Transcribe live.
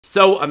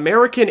So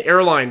American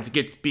Airlines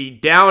gets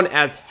beat down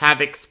as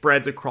havoc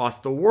spreads across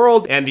the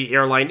world, and the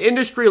airline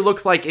industry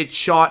looks like it's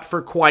shot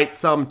for quite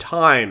some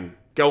time.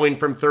 Going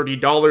from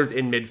 $30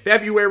 in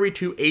mid-February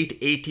to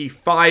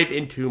 $8.85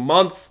 in 2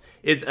 months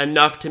is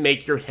enough to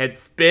make your head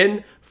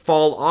spin,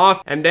 fall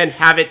off, and then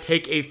have it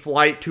take a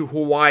flight to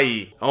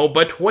Hawaii. Oh,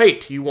 but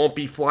wait, you won't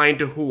be flying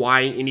to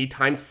Hawaii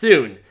anytime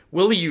soon,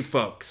 will you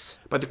folks?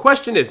 But the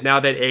question is, now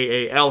that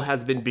AAL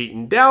has been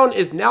beaten down,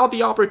 is now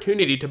the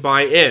opportunity to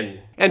buy in?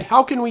 And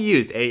how can we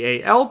use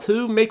AAL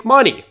to make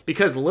money?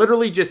 Because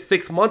literally just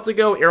 6 months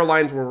ago,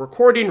 airlines were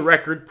recording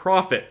record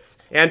profits.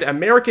 And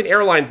American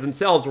Airlines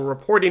themselves were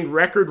reporting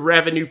record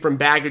revenue from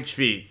baggage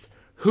fees.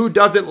 Who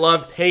doesn't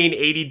love paying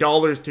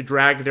 $80 to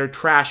drag their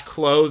trash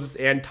clothes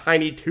and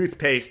tiny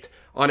toothpaste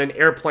on an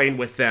airplane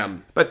with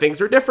them? But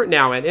things are different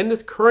now, and in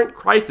this current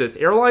crisis,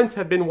 airlines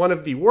have been one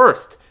of the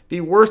worst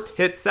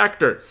hit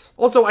sectors.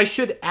 Also, I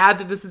should add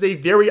that this is a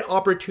very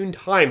opportune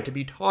time to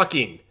be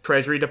talking.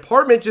 Treasury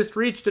Department just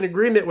reached an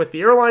agreement with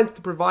the airlines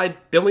to provide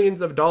billions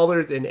of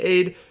dollars in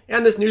aid,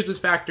 and this news was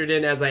factored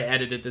in as I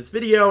edited this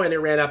video, and it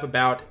ran up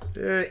about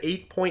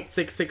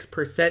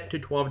 8.66% to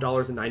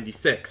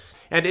 $12.96.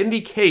 And in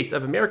the case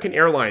of American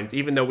Airlines,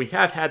 even though we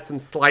have had some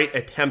slight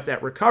attempts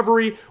at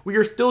recovery, we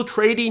are still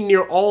trading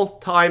near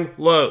all-time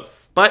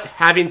lows. But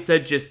having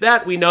said just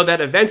that, we know that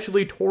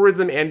eventually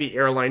tourism and the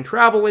airline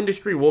travel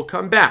industry will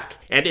come back.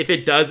 And if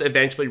it does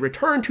eventually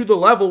return to the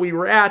level we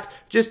were at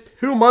just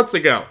 2 months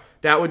ago,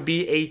 that would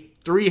be a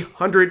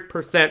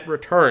 300%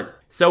 return.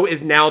 So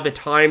is now the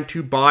time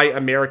to buy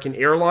American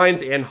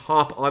Airlines and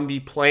hop on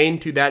the plane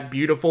to that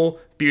beautiful,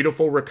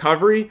 beautiful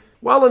recovery?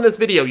 Well, in this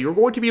video, you're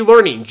going to be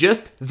learning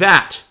just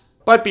that.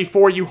 But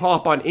before you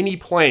hop on any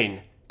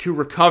plane to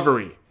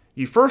recovery,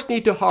 you first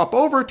need to hop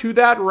over to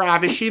that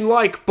ravishing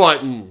like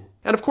button.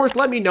 And of course,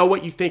 let me know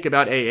what you think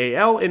about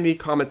AAL in the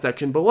comment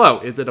section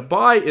below. Is it a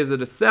buy? Is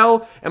it a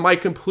sell? Am I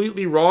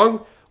completely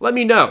wrong? Let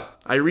me know.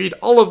 I read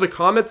all of the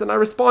comments and I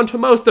respond to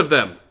most of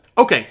them.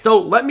 Okay, so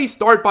let me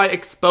start by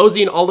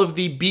exposing all of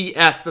the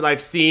BS that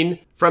I've seen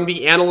from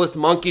the analyst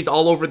monkeys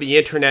all over the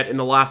internet in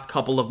the last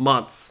couple of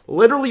months.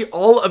 Literally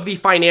all of the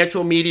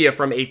financial media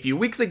from a few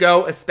weeks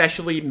ago,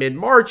 especially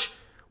mid-March,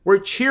 were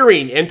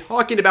cheering and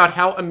talking about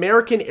how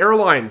American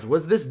Airlines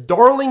was this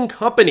darling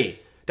company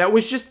that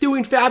was just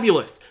doing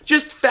fabulous,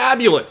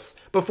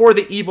 before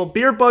the evil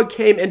beer bug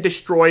came and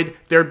destroyed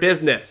their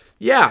business.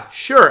 Yeah,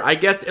 sure, I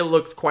guess it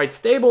looks quite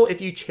stable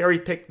if you cherry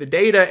pick the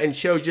data and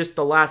show just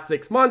the last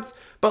 6 months,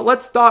 but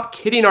let's stop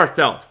kidding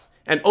ourselves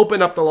and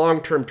open up the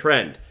long-term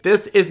trend.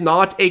 This is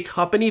not a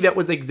company that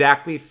was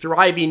exactly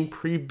thriving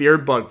pre-beer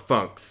bug,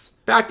 folks.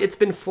 In fact, it's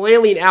been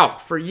flailing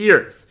out for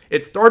years.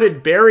 It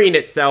started burying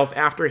itself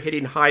after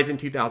hitting highs in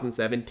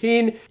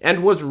 2017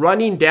 and was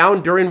running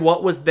down during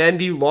what was then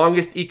the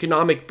longest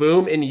economic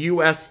boom in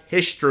US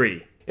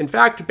history. In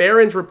fact,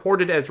 Barron's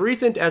reported as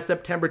recent as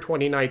September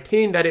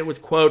 2019 that it was,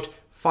 quote,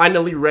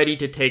 finally ready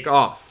to take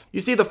off.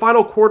 You see, the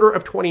final quarter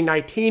of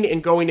 2019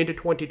 and going into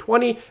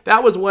 2020,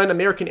 that was when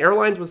American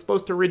Airlines was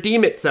supposed to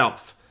redeem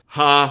itself.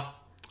 Ha,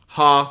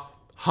 ha,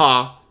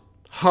 ha,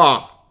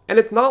 ha. And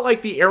it's not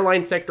like the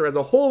airline sector as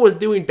a whole was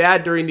doing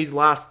bad during these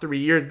last 3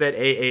 years that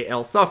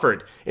AAL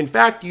suffered. In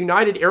fact,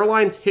 United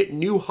Airlines hit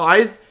new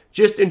highs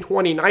just in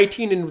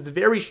 2019 and was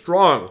very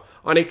strong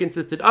on a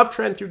consistent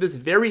uptrend through this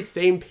very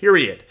same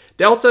period.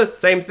 Delta,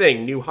 same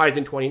thing, new highs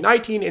in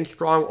 2019 and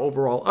strong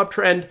overall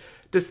uptrend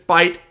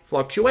despite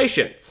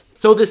fluctuations.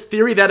 So this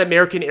theory that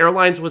American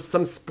Airlines was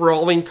some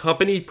sprawling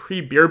company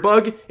pre-beer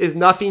bug is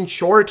nothing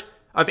short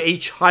of a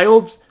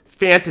child's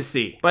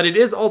fantasy. But it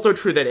is also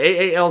true that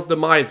AAL's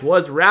demise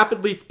was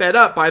rapidly sped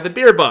up by the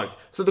beer bug.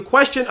 So the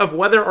question of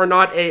whether or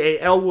not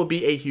AAL will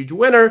be a huge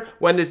winner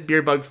when this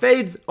beer bug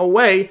fades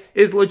away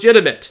is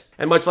legitimate.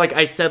 And much like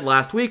I said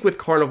last week with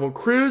Carnival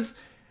Cruise,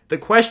 the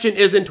question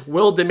isn't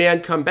will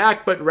demand come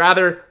back, but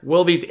rather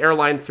will these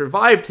airlines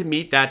survive to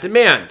meet that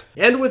demand?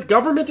 And with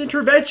government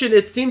intervention,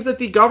 it seems that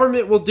the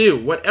government will do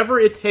whatever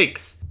it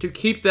takes to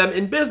keep them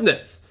in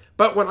business.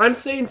 But when I'm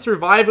saying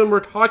survive, and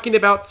we're talking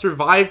about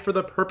survive for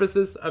the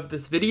purposes of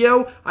this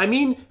video, I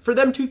mean for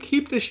them to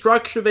keep the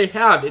structure they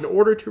have in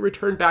order to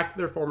return back to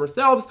their former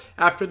selves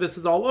after this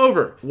is all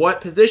over.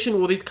 What position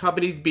will these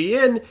companies be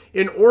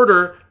in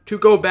order to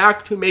go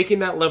back to making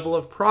that level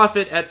of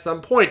profit at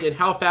some point, and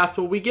how fast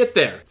will we get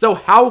there? So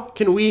how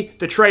can we,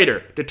 the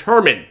trader,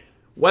 determine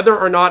whether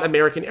or not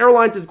American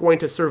Airlines is going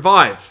to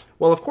survive?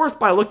 Well, of course,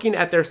 by looking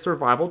at their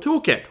survival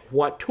toolkit.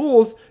 What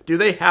tools do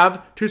they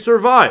have to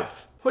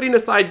survive? Putting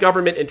aside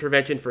government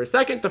intervention for a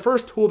second, the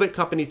first tool that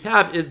companies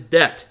have is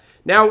debt.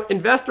 Now,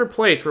 Investor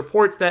Place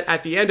reports that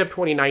at the end of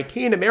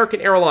 2019,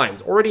 American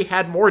Airlines already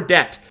had more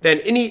debt than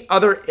any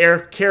other air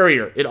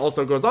carrier. It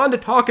also goes on to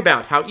talk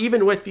about how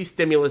even with the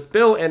stimulus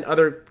bill and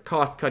other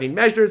cost-cutting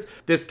measures,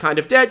 this kind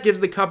of debt gives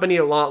the company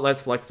a lot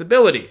less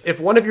flexibility. If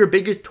one of your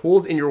biggest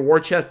tools in your war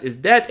chest is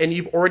debt and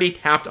you've already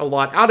tapped a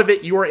lot out of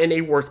it, you are in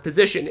a worse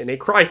position in a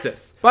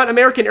crisis. But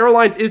American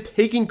Airlines is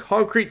taking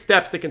concrete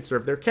steps to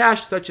conserve their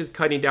cash, such as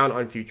cutting down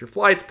on future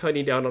flights,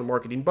 cutting down on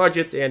marketing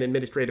budgets and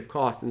administrative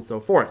costs, and so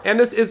forth. And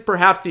this is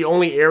perhaps the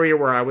only area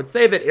where I would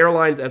say that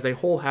airlines as a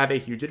whole have a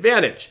huge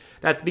advantage.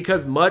 That's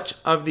because much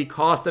of the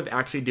cost of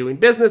actually doing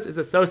business is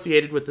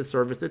associated with the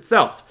service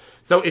itself.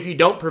 So if you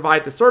don't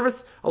provide the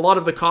service, a lot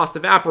of the cost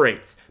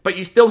evaporates, but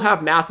you still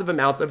have massive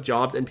amounts of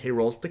jobs and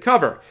payrolls to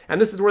cover.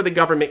 And this is where the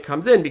government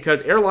comes in,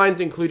 because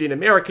airlines, including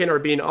American, are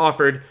being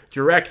offered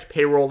direct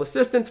payroll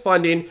assistance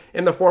funding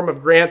in the form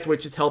of grants,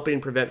 which is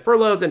helping prevent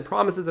furloughs and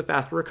promises a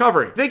faster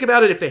recovery. Think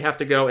about it, if they have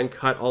to go and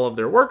cut all of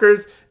their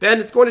workers, then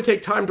it's going to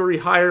take time to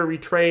rehire,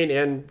 retrain,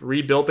 and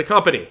rebuild the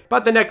company.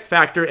 But the next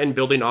factor, and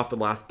building off the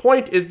last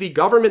point, is the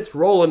government's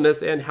role in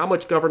this and how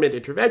much government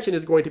intervention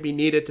is going to be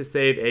needed to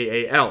save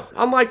AAL.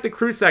 Unlike the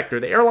cruise sector,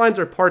 the airlines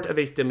are part of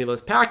a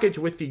stimulus package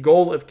with the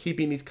goal of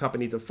keeping these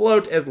companies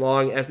afloat as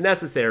long as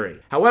necessary.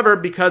 However,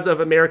 because of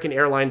American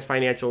Airlines'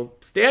 financial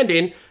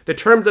standing, the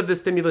terms of the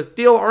stimulus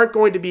deal aren't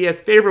going to be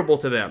as favorable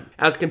to them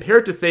as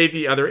compared to, say,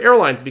 the other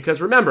airlines,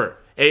 because remember,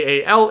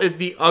 AAL is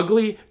the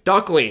ugly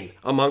duckling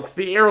amongst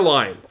the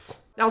airlines.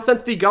 Now,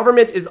 since the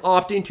government is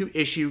opting to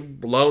issue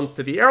loans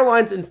to the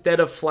airlines instead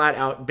of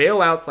flat-out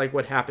bailouts like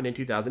what happened in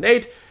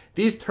 2008,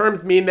 these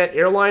terms mean that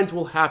airlines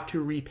will have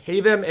to repay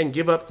them and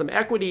give up some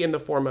equity in the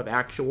form of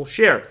actual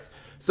shares.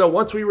 So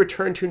once we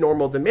return to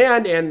normal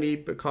demand and the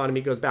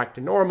economy goes back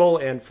to normal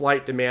and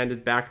flight demand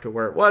is back to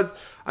where it was,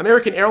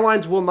 American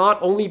Airlines will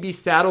not only be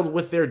saddled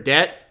with their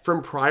debt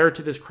from prior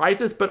to this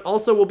crisis, but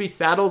also will be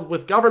saddled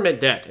with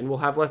government debt and will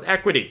have less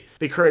equity.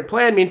 The current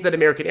plan means that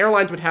American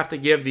Airlines would have to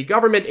give the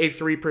government a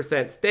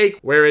 3% stake,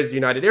 whereas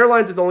United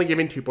Airlines is only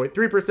giving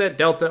 2.3%,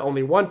 Delta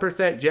only 1%,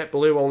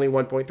 JetBlue only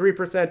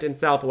 1.3%, and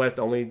Southwest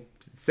only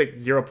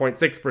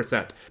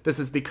 0.6%. This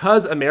is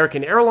because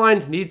American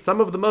Airlines needs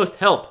some of the most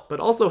help, but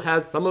also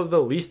has some of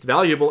the least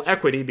valuable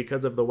equity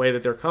because of the way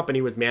that their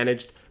company was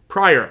managed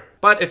prior.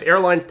 But if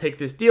airlines take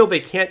this deal, they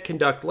can't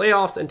conduct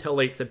layoffs until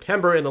late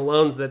September, and the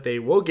loans that they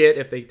will get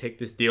if they take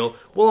this deal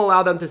will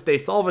allow them to stay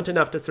solvent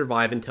enough to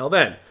survive until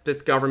then.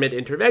 This government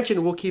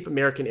intervention will keep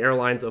American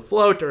Airlines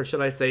afloat, or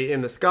should I say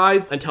in the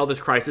skies, until this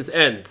crisis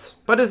ends.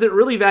 But is it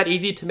really that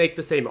easy to make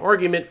the same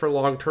argument for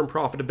long-term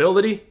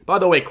profitability? By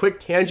the way, quick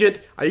tangent,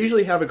 I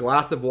usually have a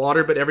glass of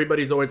water, but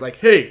everybody's always like,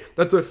 hey,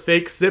 that's a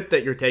fake sip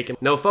that you're taking.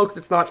 No, folks,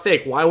 it's not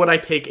fake. Why would I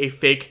take a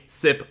fake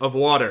sip of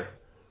water?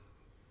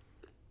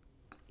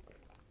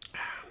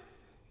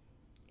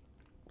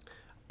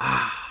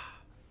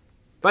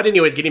 But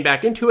anyways, getting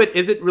back into it,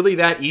 is it really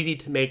that easy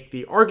to make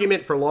the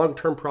argument for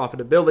long-term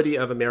profitability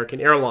of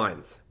American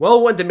Airlines?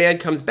 Well, when demand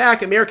comes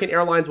back, American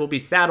Airlines will be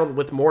saddled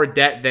with more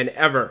debt than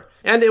ever.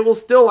 And it will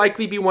still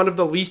likely be one of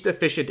the least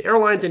efficient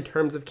airlines in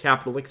terms of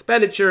capital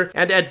expenditure,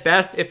 and at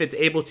best, if it's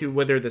able to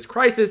weather this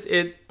crisis,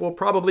 it will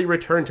probably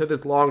return to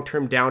this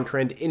long-term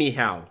downtrend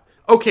anyhow.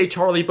 Okay,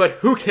 Charlie, but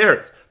who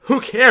cares? Who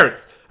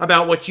cares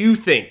about what you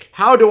think?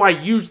 How do I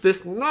use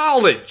this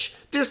knowledge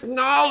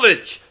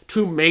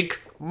to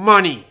make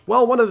money?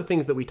 Well, one of the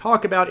things that we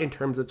talk about in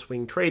terms of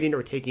swing trading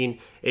or taking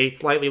a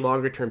slightly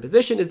longer term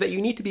position is that you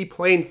need to be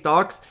playing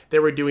stocks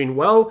that were doing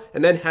well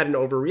and then had an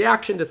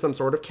overreaction to some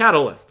sort of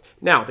catalyst.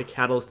 Now, the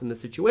catalyst in the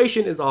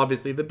situation is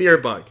obviously the beer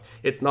bug.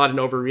 It's not an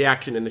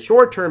overreaction in the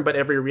short term, but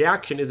every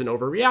reaction is an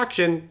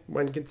overreaction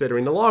when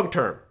considering the long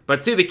term.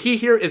 But see, the key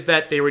here is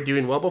that they were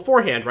doing well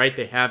beforehand, right?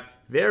 They have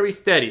very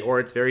steady, or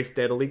it's very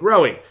steadily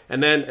growing,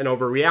 and then an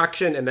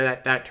overreaction, and then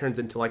that turns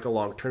into like a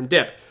long-term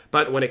dip.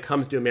 But when it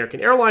comes to American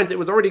Airlines, it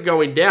was already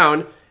going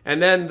down,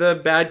 and then the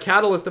bad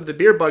catalyst of the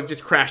beer bug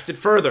just crashed it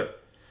further.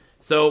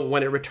 So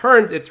when it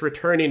returns, it's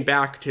returning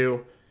back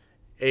to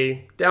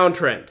a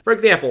downtrend. For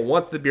example,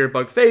 once the beer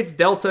bug fades,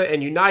 Delta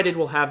and United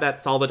will have that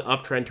solid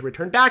uptrend to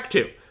return back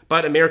to.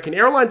 But American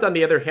Airlines, on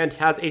the other hand,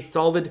 has a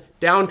solid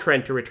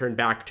downtrend to return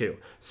back to.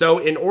 So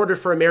in order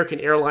for American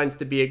Airlines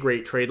to be a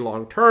great trade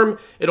long term,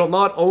 it'll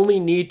not only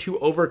need to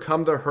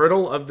overcome the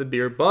hurdle of the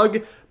beer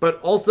bug,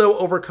 but also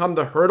overcome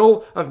the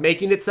hurdle of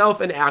making itself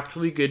an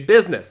actually good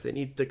business. It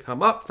needs to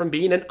come up from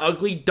being an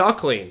ugly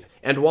duckling.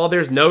 And while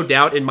there's no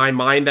doubt in my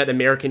mind that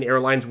American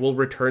Airlines will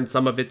return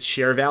some of its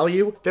share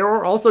value, there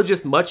are also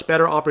just much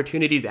better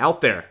opportunities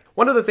out there.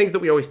 One of the things that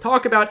we always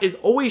talk about is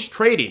always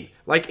trading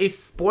like a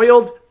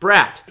spoiled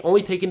brat,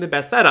 only taking the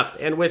best setups.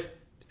 And with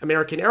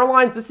American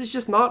Airlines, this is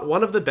just not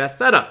one of the best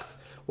setups.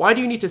 Why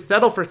do you need to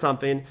settle for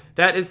something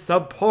that is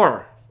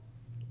subpar?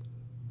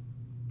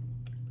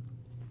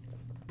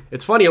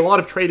 It's funny, a lot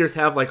of traders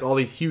have like all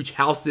these huge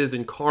houses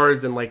and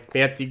cars and like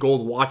fancy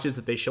gold watches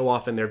that they show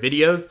off in their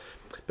videos.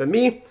 But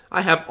me,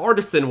 I have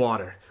artisan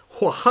water.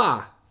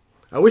 Waha!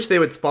 I wish they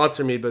would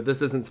sponsor me, but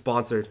this isn't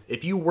sponsored.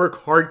 If you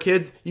work hard,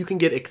 kids, you can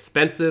get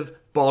expensive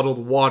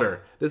bottled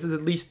water. This is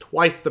at least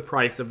twice the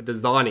price of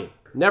Dasani.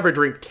 Never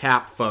drink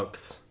tap,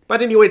 folks.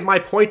 But anyways, my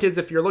point is,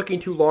 if you're looking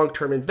to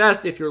long-term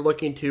invest, if you're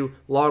looking to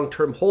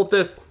long-term hold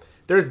this,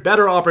 there's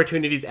better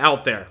opportunities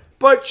out there.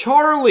 But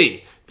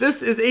Charlie,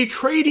 this is a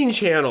trading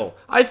channel.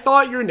 I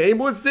thought your name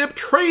was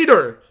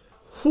ZipTrader.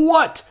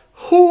 What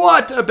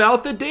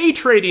about the day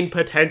trading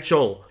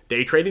potential?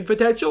 Day trading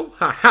potential?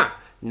 Haha.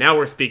 now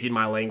we're speaking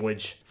my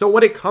language. So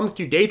when it comes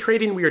to day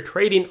trading, we are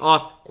trading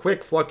off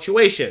quick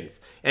fluctuations,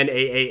 and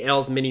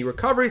AAL's mini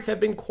recoveries have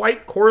been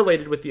quite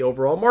correlated with the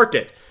overall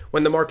market.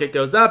 When the market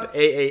goes up,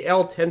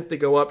 AAL tends to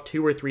go up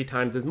 2 or 3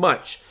 times as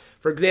much.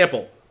 For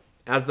example,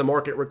 as the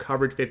market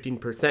recovered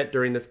 15%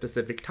 during the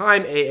specific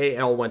time,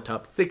 AAL went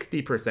up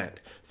 60%.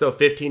 So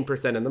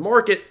 15% in the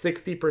market,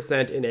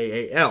 60% in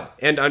AAL.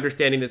 And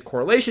understanding this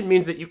correlation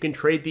means that you can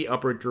trade the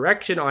upward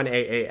direction on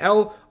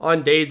AAL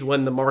on days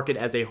when the market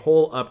as a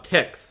whole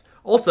upticks.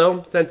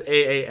 Also, since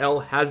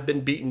AAL has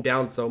been beaten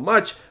down so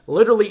much,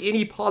 literally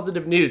any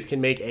positive news can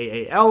make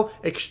AAL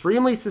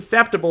extremely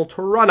susceptible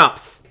to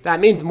run-ups. That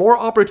means more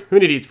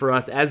opportunities for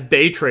us as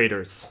day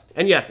traders.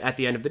 And yes, at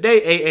the end of the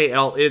day,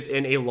 AAL is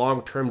in a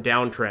long-term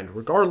downtrend,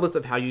 regardless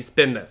of how you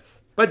spin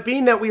this. But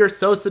being that we are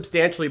so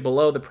substantially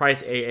below the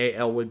price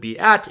AAL would be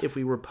at if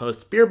we were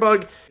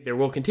post-beerbug, there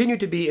will continue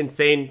to be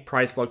insane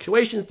price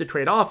fluctuations to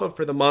trade off of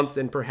for the months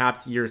and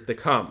perhaps years to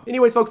come.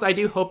 Anyways, folks, I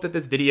do hope that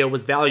this video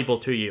was valuable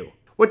to you.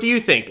 What do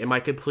you think? Am I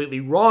completely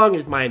wrong?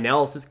 Is my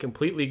analysis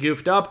completely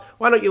goofed up?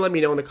 Why don't you let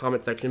me know in the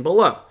comment section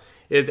below.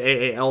 Is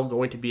AAL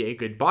going to be a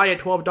good buy at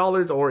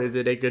 $12, or is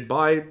it a good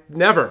buy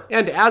never?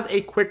 And as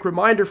a quick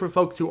reminder for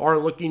folks who are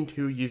looking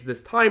to use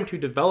this time to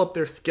develop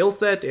their skill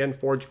set and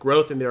forge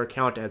growth in their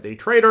account as a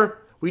trader,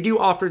 we do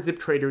offer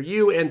ZipTrader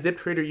U, and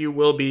ZipTrader U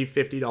will be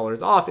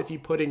 $50 off if you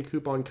put in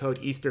coupon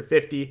code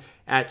Easter50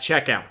 at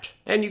checkout.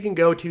 And you can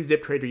go to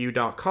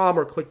ZipTraderU.com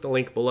or click the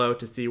link below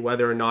to see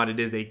whether or not it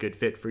is a good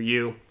fit for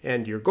you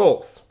and your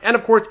goals. And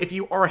of course, if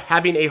you are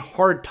having a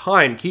hard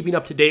time keeping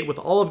up to date with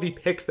all of the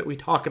picks that we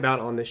talk about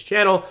on this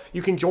channel,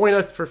 you can join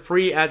us for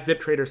free at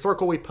ZipTrader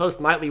Circle. We post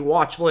nightly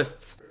watch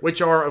lists,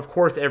 which are of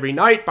course every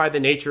night by the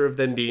nature of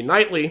them being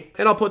nightly,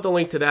 and I'll put the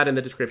link to that in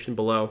the description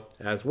below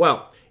as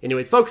well.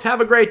 Anyways, folks,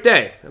 have a great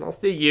day, and I'll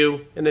see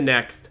you in the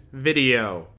next video.